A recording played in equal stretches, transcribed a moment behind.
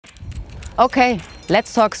Okay,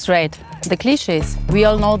 let's talk straight. The clichés, we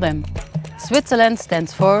all know them. Switzerland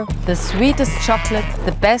stands for the sweetest chocolate,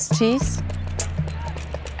 the best cheese,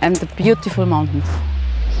 and the beautiful mountains.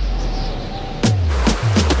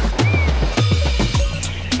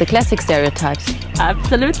 The classic stereotypes.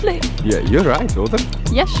 Absolutely. Yeah, you're right, oder?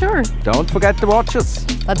 Yeah, sure. Don't forget the watches.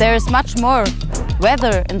 But there is much more.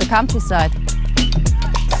 Weather in the countryside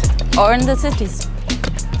or in the cities.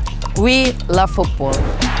 We love football.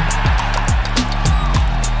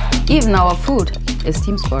 Even our food is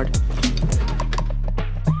team sport.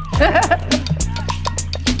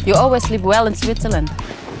 You always sleep well in Switzerland.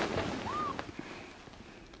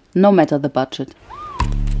 No matter the budget.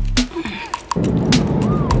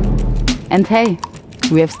 And hey,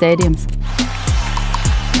 we have stadiums.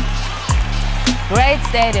 Great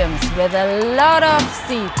stadiums with a lot of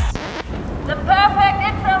seats. The perfect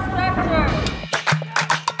infrastructure.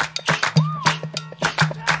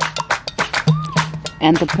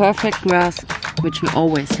 And the perfect grass, which we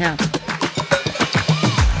always have.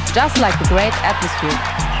 Just like the great atmosphere.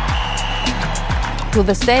 To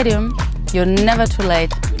the stadium, you're never too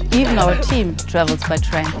late. Even our team travels by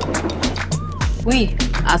train. We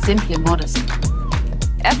are simply modest.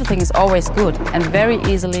 Everything is always good and very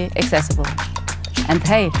easily accessible. And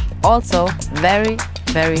hey, also very,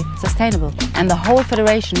 very sustainable. And the whole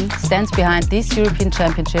federation stands behind this European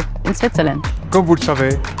Championship in Switzerland. Comme vous le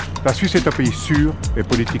savez, la Suisse est un pays sûr et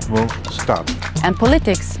politiquement stable. And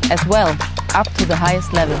politics as well, up to the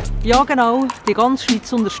highest level. Ja, genau. Die ganze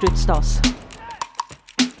Schweiz unterstützt das.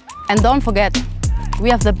 And don't forget, we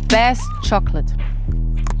have the best chocolate.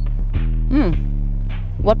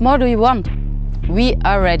 What more do you want? We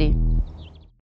are ready.